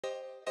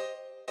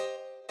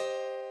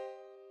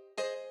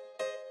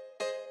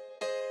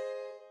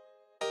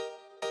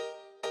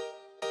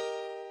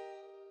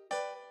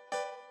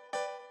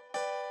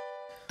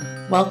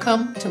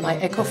Welcome to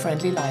my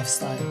eco-friendly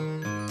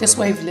lifestyle. This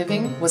way of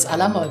living was a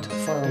la mode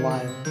for a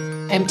while,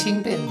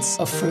 emptying bins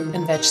of fruit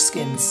and veg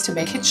skins to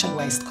make kitchen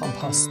waste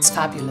composts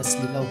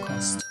fabulously low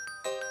cost.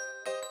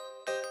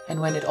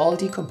 And when it all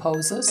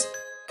decomposes,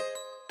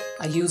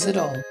 I use it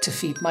all to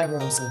feed my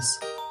roses.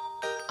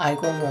 I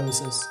grow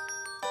roses.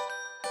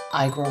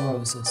 I grow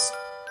roses.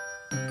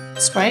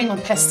 Spraying on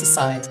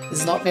pesticide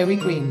is not very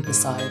green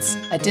besides.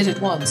 I did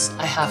it once,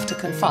 I have to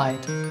confide.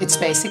 It's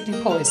basically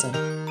poison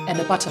and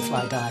a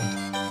butterfly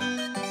died.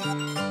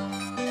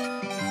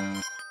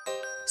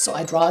 So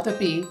I'd rather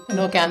be an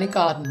organic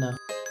gardener,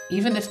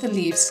 even if the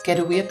leaves get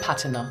a weird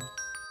patina.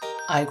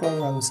 I grow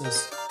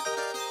roses.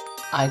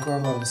 I grow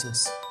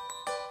roses.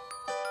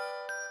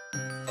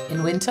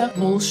 In winter,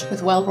 mulch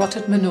with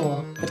well-rotted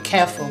manure, but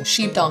careful,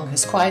 sheep dung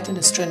has quite an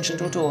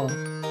astringent odour.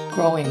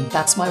 Growing,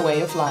 that's my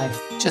way of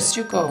life. Just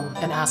you go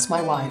and ask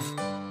my wife.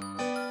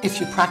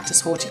 If you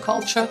practice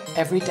horticulture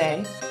every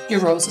day, your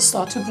roses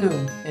start to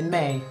bloom in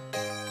May.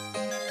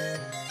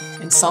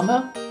 In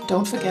summer,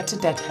 don't forget to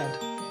deadhead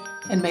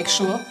and make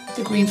sure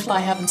the green fly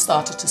haven't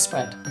started to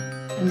spread.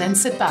 And then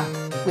sit back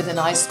with an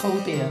ice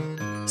cold beer,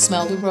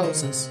 smell the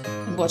roses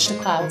and watch the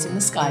clouds in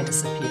the sky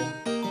disappear.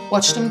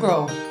 Watch them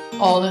grow,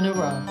 all in a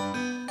row.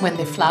 When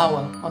they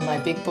flower on my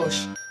big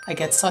bush, I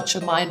get such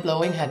a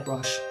mind-blowing head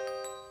rush.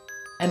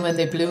 And when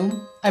they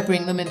bloom, I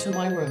bring them into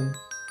my room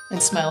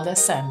and smell their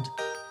scent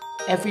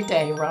every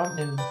day around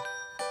noon.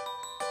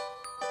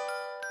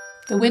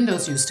 The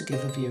windows used to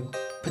give a view,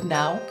 but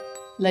now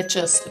let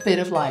just a bit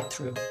of light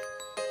through.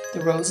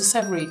 The roses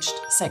have reached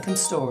second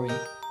story.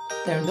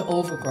 They're in the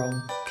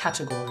overgrown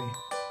category.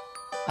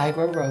 I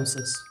grow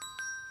roses.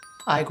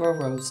 I grow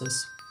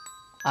roses.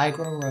 I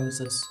grow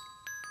roses.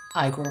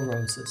 I grow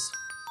roses.